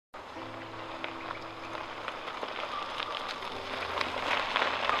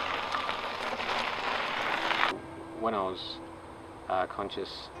when I was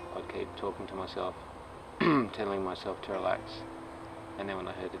conscious, I'd keep talking to myself, telling myself to relax, and then when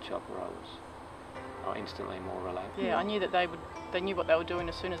I heard the chopper, I was instantly more relaxed. Yeah, I knew that they knew what they were doing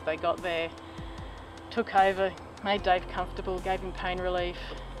as soon as they got there. Took over, made Dave comfortable, gave him pain relief.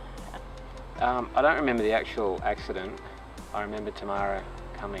 I don't remember the actual accident. I remember Tamara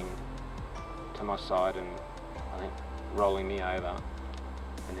coming to my side and I think rolling me over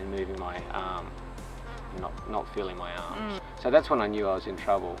and then moving my arm, not feeling my arms. So that's when I knew I was in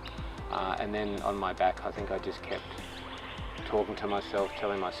trouble. And then on my back, I think I just kept talking to myself,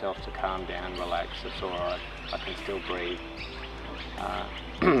 telling myself to calm down, relax, it's all right, I can still breathe.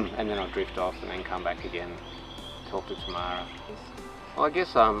 And then I'd drift off and then come back again, talk to Tamara. Well, I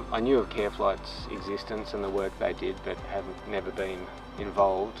guess I knew of CareFlight's existence and the work they did, but never been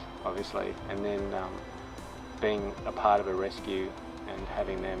involved, obviously. And then being a part of a rescue and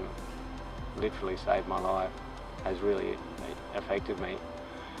having them literally save my life has really affected me.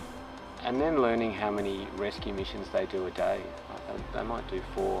 And then learning how many rescue missions they do a day. They might do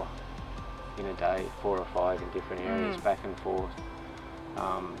 4 in a day, 4 or 5 in different areas, back and forth,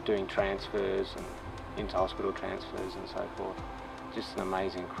 doing transfers and into hospital transfers and so forth. Just an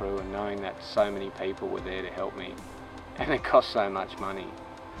amazing crew, and knowing that so many people were there to help me, and it costs so much money.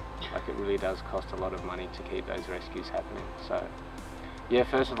 Like, it really does cost a lot of money to keep those rescues happening. So yeah,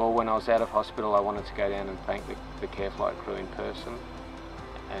 first of all, when I was out of hospital, I wanted to go down and thank the CareFlight crew in person,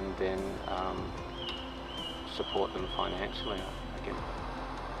 and then support them financially.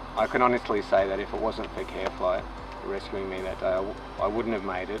 I can honestly say that if it wasn't for CareFlight rescuing me that day, I wouldn't have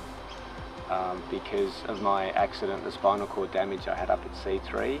made it. Because of my accident, the spinal cord damage I had up at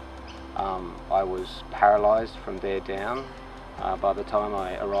C3, I was paralysed from there down. By the time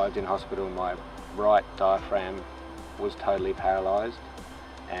I arrived in hospital, my right diaphragm was totally paralysed,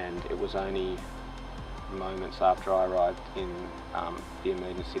 and it was only moments after I arrived in the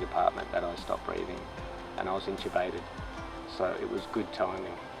emergency department that I stopped breathing, and I was intubated. So it was good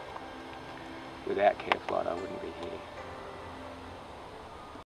timing. Without CareFlight, I wouldn't be here.